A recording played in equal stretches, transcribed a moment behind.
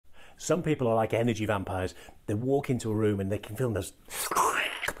Some people are like energy vampires. They walk into a room and they can feel them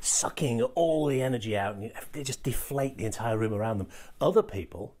sucking all the energy out, and they just deflate the entire room around them. Other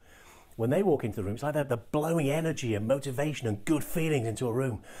people, when they walk into the room, it's like they're blowing energy and motivation and good feelings into a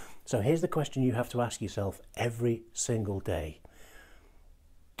room. So here's the question you have to ask yourself every single day.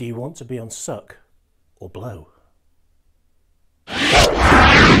 Do you want to be on suck or blow? At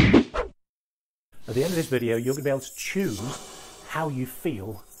the end of this video, you're going to be able to choose how you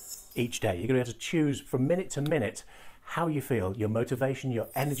feel each day. You're going to be able to choose from minute to minute how you feel, your motivation, your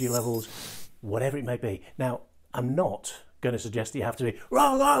energy levels, whatever it may be. Now, I'm not going to suggest that you have to be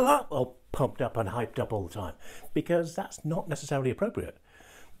rah, rah, rah, all pumped up and hyped up all the time, because that's not necessarily appropriate.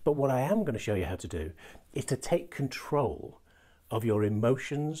 But what I am going to show you how to do is to take control of your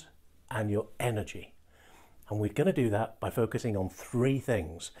emotions and your energy. And we're going to do that by focusing on 3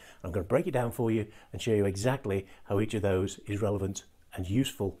 things. I'm going to break it down for you and show you exactly how each of those is relevant and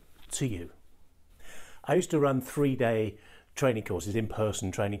useful to you. I used to run 3-day training courses,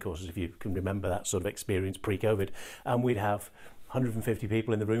 in-person training courses, if you can remember that sort of experience pre-COVID. And we'd have 150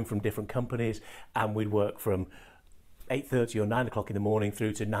 people in the room from different companies, and we'd work from 8:30 or 9 o'clock in the morning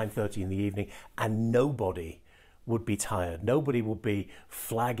through to 9:30 in the evening, and nobody would be tired. Nobody would be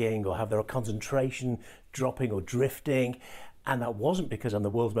flagging or have their concentration dropping or drifting. And that wasn't because I'm the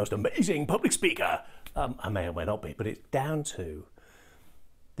world's most amazing public speaker. I may or may not be, but it's down to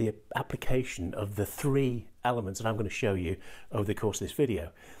the application of the 3 elements that I'm going to show you over the course of this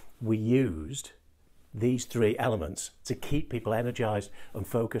video. We used these 3 elements to keep people energized and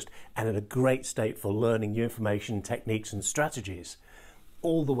focused and in a great state for learning new information, techniques and strategies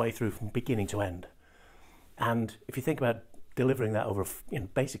all the way through from beginning to end. And if you think about delivering that over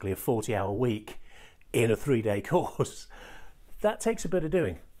basically a 40-hour week in a 3-day course, that takes a bit of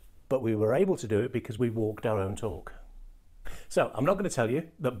doing. But we were able to do it because we walked our own talk. So I'm not going to tell you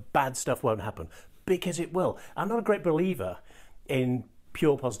that bad stuff won't happen, because it will. I'm not a great believer in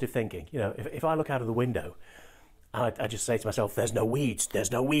pure positive thinking. You know, if I look out of the window and I just say to myself, there's no weeds,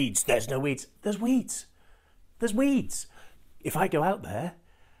 there's no weeds, there's no weeds. There's weeds. There's weeds. If I go out there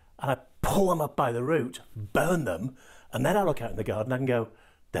and I pull them up by the root, burn them, and then I look out in the garden, I can go,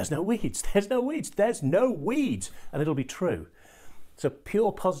 there's no weeds, there's no weeds, there's no weeds, and it'll be true. So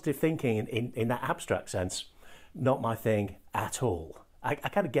pure positive thinking in that abstract sense, not my thing at all. I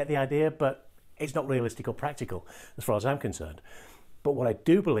kind of get the idea, but it's not realistic or practical as far as I'm concerned. But what I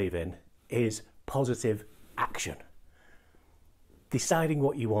do believe in is positive action. Deciding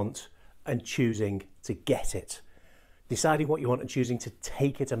what you want and choosing to get it. Deciding what you want and choosing to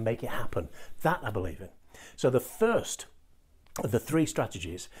take it and make it happen. That I believe in. So the first of the 3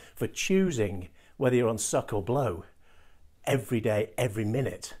 strategies for choosing whether you're on suck or blow every day, every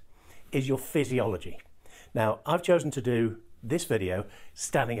minute, is your physiology. Now, I've chosen to do this video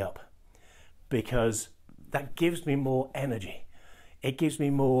standing up because that gives me more energy. It gives me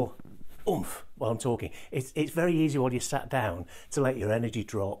more oomph while I'm talking. It's very easy while you're sat down to let your energy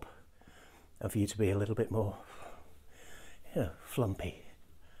drop and for you to be a little bit more flumpy,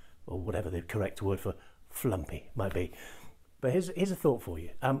 or whatever the correct word for flumpy might be. But here's a thought for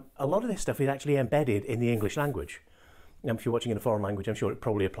you. A lot of this stuff is actually embedded in the English language. If you're watching in a foreign language, I'm sure it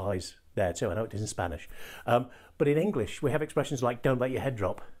probably applies there too. I know it is in Spanish. But in English, we have expressions like don't let your head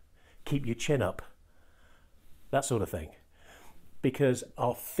drop, keep your chin up, that sort of thing. Because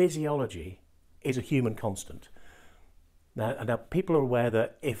our physiology is a human constant. Now people are aware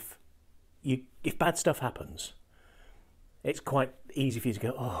that if bad stuff happens, it's quite easy for you to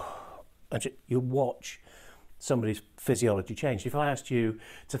go, oh, and you'll watch somebody's physiology change. If I asked you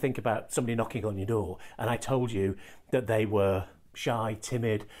to think about somebody knocking on your door and I told you that they were shy,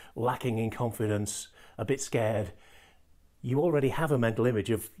 timid, lacking in confidence, a bit scared, you already have a mental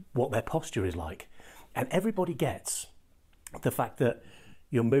image of what their posture is like. And everybody gets the fact that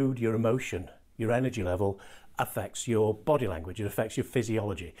your mood, your emotion, your energy level affects your body language, it affects your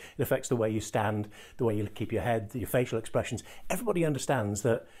physiology, it affects the way you stand, the way you keep your head, your facial expressions. Everybody understands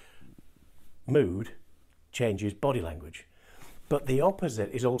that mood changes body language. But the opposite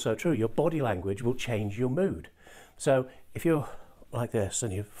is also true. Your body language will change your mood. So if you're like this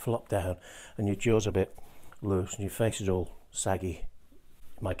and you flop down and your jaw's a bit loose and your face is all saggy,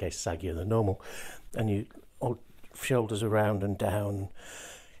 in my case saggier than normal, and you all shoulders around and down,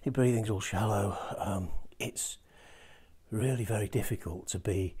 your breathing's all shallow, it's really very difficult to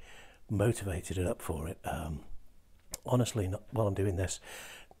be motivated and up for it. Honestly, while I'm doing this,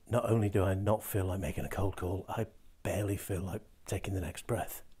 not only do I not feel like making a cold call, I barely feel like taking the next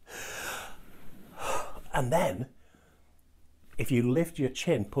breath. And then, if you lift your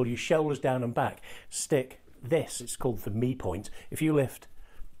chin, pull your shoulders down and back, stick this, it's called the me point. If you lift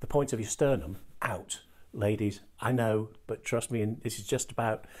the point of your sternum out. Ladies, I know, but trust me, and this is just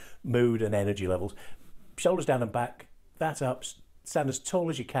about mood and energy levels. Shoulders down and back, that up, stand as tall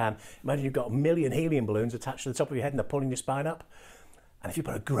as you can. Imagine you've got a million helium balloons attached to the top of your head and they're pulling your spine up. And if you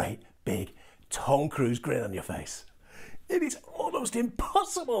put a great, big Tom Cruise grin on your face, it is almost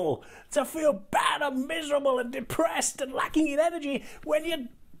impossible to feel bad and miserable and depressed and lacking in energy when you're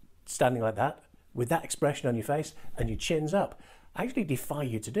standing like that, with that expression on your face and your chin's up. I actually defy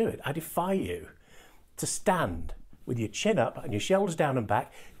you to do it. I defy you to stand with your chin up and your shoulders down and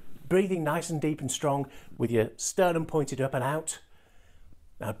back, breathing nice and deep and strong with your sternum pointed up and out.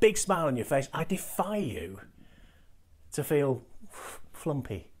 Now, a big smile on your face. I defy you to feel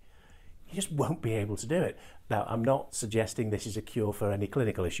flumpy. You just won't be able to do it. Now, I'm not suggesting this is a cure for any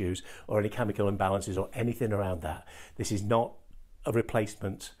clinical issues or any chemical imbalances or anything around that. This is not a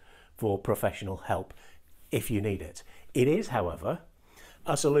replacement for professional help if you need it. It is, however,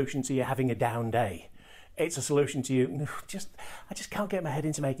 a solution to you having a down day. It's a solution to you, I just can't get my head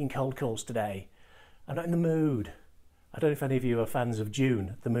into making cold calls today. I'm not in the mood. I don't know if any of you are fans of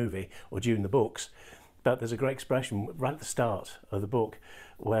Dune, the movie, or Dune, the books, but there's a great expression right at the start of the book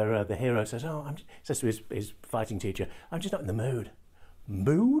where the hero says, says to his fighting teacher, I'm just not in the mood.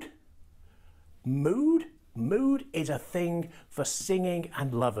 Mood? Mood? Mood is a thing for singing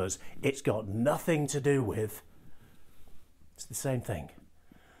and lovers. It's got nothing to do with... It's the same thing.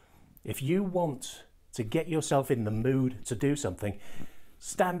 If you want to get yourself in the mood to do something,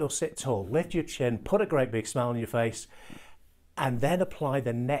 stand or sit tall, lift your chin, put a great big smile on your face, and then apply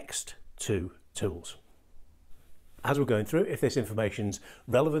the next two tools. As we're going through, if this information's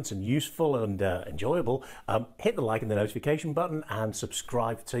relevant and useful and enjoyable, hit the like and the notification button and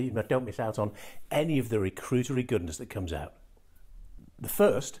subscribe so you don't miss out on any of the recruitery goodness that comes out. The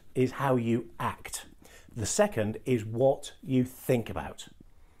first is how you act. The second is what you think about.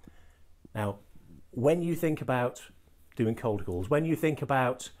 Now, when you think about doing cold calls, when you think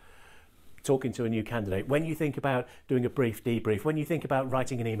about talking to a new candidate, when you think about doing a brief debrief, when you think about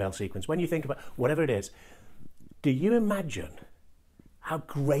writing an email sequence, when you think about whatever it is, do you imagine how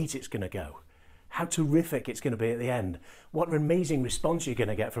great it's going to go? How terrific it's going to be at the end? What an amazing response you're going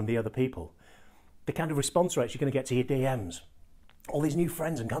to get from the other people? The kind of response rates you're going to get to your DMs? All these new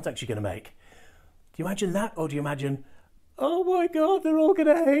friends and contacts you're going to make? Do you imagine that? Or do you imagine, oh my God, they're all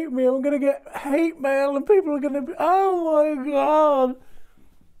going to hate me. I'm going to get hate mail and people are going to be, oh my God.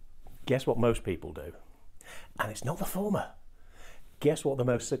 Guess what most people do? And it's not the former. Guess what the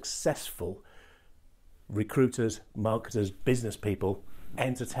most successful recruiters, marketers, business people,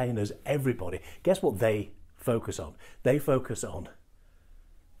 entertainers, everybody, guess what they focus on? They focus on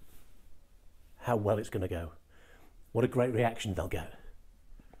how well it's going to go. What a great reaction they'll get.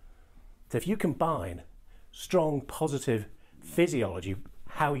 So if you combine strong, positive physiology,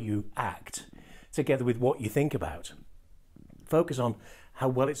 how you act, together with what you think about, focus on how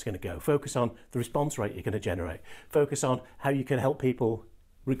well it's going to go. Focus on the response rate you're going to generate. Focus on how you can help people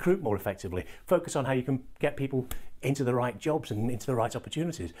recruit more effectively. Focus on how you can get people into the right jobs and into the right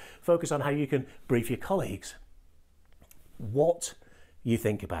opportunities. Focus on how you can brief your colleagues. What you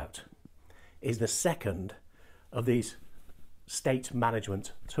think about is the second of these state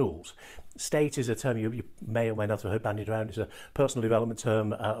management tools. State is a term you may or may not have heard bandied around. It's a personal development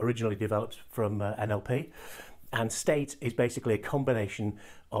term originally developed from NLP. And state is basically a combination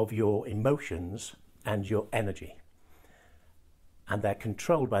of your emotions and your energy. And they're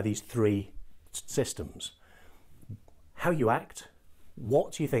controlled by these three systems. How you act,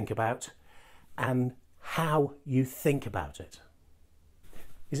 what you think about, and how you think about it.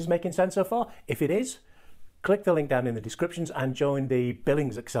 Is this making sense so far? If it is, click the link down in the descriptions and join the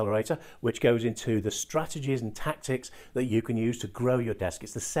Billings Accelerator, which goes into the strategies and tactics that you can use to grow your desk.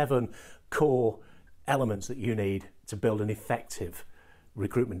 It's the 7 core elements that you need to build an effective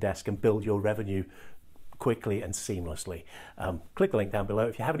recruitment desk and build your revenue quickly and seamlessly. Click the link down below.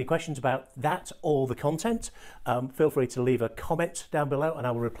 If you have any questions about that or the content, feel free to leave a comment down below and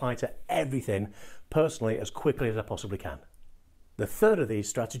I will reply to everything personally as quickly as I possibly can. The third of these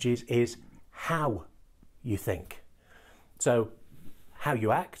strategies is how you think. So how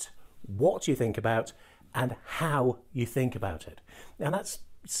you act, what you think about, and how you think about it. And that's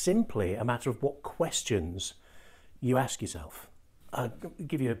simply a matter of what questions you ask yourself. I'll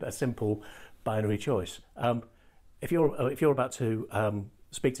give you a simple binary choice. If you're about to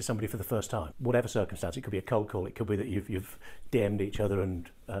speak to somebody for the first time, whatever circumstance, it could be a cold call, it could be that you've DM'd each other and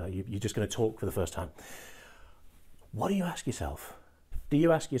you're just going to talk for the first time. What do you ask yourself? Do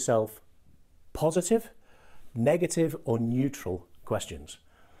you ask yourself positive, negative, or neutral questions?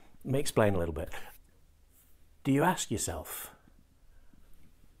 Let me explain a little bit. Do you ask yourself,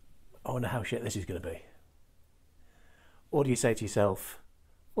 I wonder how shit this is going to be. Or do you say to yourself,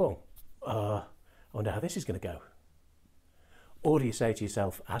 well, I wonder how this is going to go. Or do you say to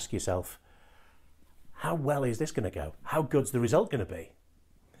yourself, ask yourself, how well is this going to go? How good's the result going to be?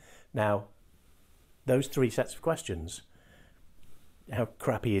 Now, those three sets of questions, how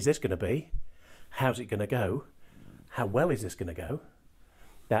crappy is this going to be? How's it going to go? How well is this going to go?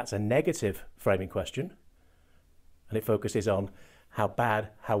 That's a negative framing question. And it focuses on how bad,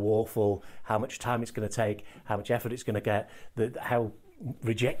 how awful, how much time it's going to take, how much effort it's going to get, how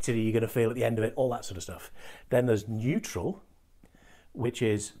rejected are you going to feel at the end of it, all that sort of stuff. Then there's neutral, which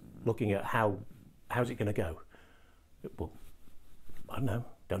is looking at how's it going to go. Well, I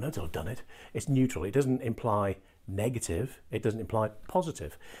don't know till I've done it. It's neutral. It doesn't imply negative. It doesn't imply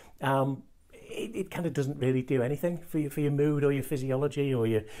positive. It kind of doesn't really do anything for your mood or your physiology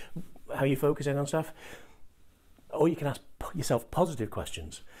or how you're focusing on stuff. Or you can ask yourself positive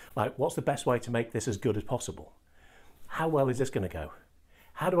questions, like what's the best way to make this as good as possible? How well is this going to go?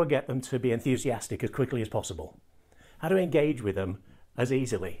 How do I get them to be enthusiastic as quickly as possible? How do I engage with them as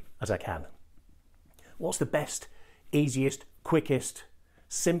easily as I can? What's the best, easiest, quickest,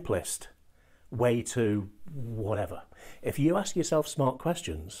 simplest way to whatever? If you ask yourself smart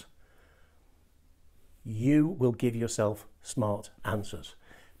questions, you will give yourself smart answers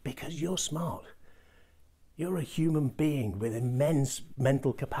because you're smart. You're a human being with immense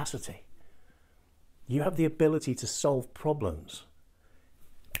mental capacity. You have the ability to solve problems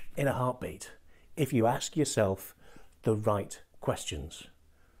in a heartbeat if you ask yourself the right questions.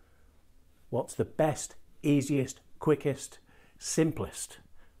 What's the best, easiest, quickest, simplest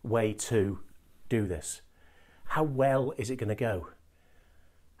way to do this? How well is it going to go?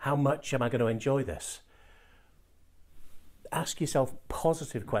 How much am I going to enjoy this? Ask yourself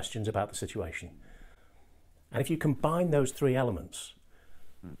positive questions about the situation. And if you combine those three elements,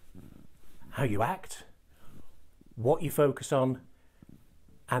 how you act, what you focus on,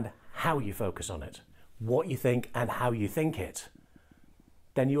 and how you focus on it, what you think and how you think it,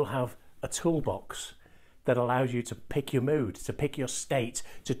 then you'll have a toolbox that allows you to pick your mood, to pick your state,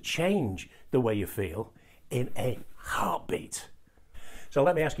 to change the way you feel in a heartbeat. So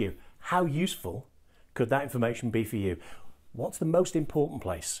let me ask you, how useful could that information be for you? What's the most important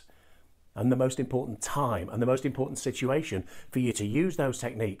place and the most important time and the most important situation for you to use those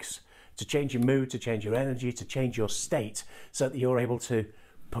techniques to change your mood, to change your energy, to change your state so that you're able to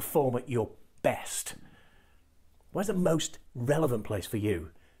perform at your best? Where's the most relevant place for you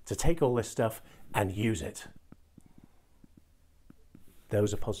to take all this stuff and use it?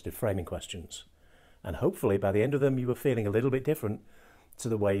 Those are positive framing questions. And hopefully by the end of them, you were feeling a little bit different to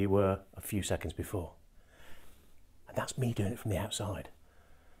the way you were a few seconds before. And that's me doing it from the outside.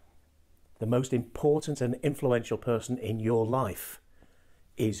 The most important and influential person in your life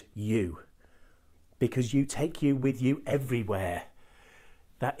is you, because you take you with you everywhere.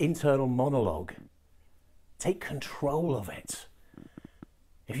 That internal monologue, take control of it.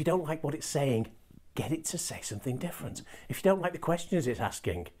 If you don't like what it's saying, get it to say something different. If you don't like the questions it's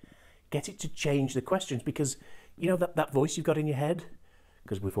asking, get it to change the questions, because you know that voice you've got in your head,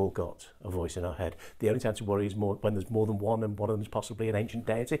 because we've all got a voice in our head. The only time to worry is when there's more than one, and one of them is possibly an ancient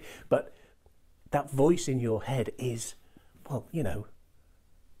deity. But that voice in your head is, well,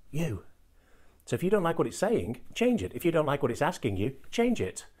 you. So if you don't like what it's saying, change it. If you don't like what it's asking you, change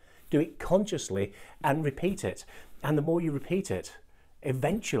it. Do it consciously and repeat it. And the more you repeat it,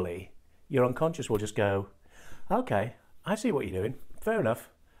 eventually your unconscious will just go, okay, I see what you're doing, fair enough.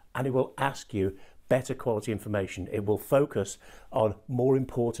 And it will ask you better quality information. It will focus on more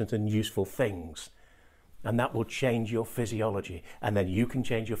important and useful things. And that will change your physiology. And then you can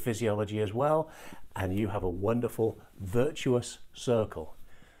change your physiology as well. And you have a wonderful, virtuous circle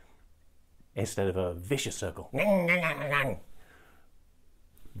instead of a vicious circle.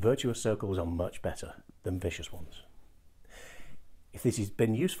 Virtuous circles are much better than vicious ones. If this has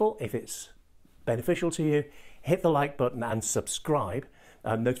been useful, if it's beneficial to you, hit the like button and subscribe,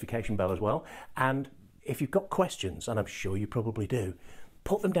 notification bell as well. And if you've got questions, and I'm sure you probably do,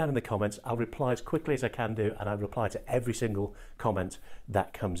 put them down in the comments. I'll reply as quickly as I can do, and I reply to every single comment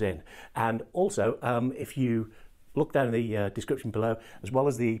that comes in. And also, if you look down in the description below, as well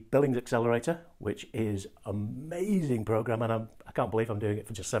as the Billings Accelerator, which is an amazing program, and I can't believe I'm doing it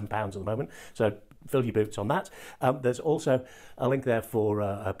for just £7 at the moment, so fill your boots on that. There's also a link there for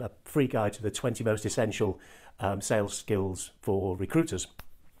a free guide to the 20 most essential sales skills for recruiters.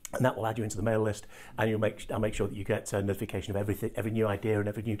 And that will add you into the mail list, and I'll make sure that you get a notification of everything, every new idea and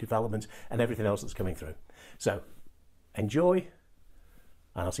every new development and everything else that's coming through. So enjoy,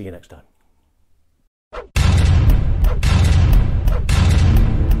 and I'll see you next time.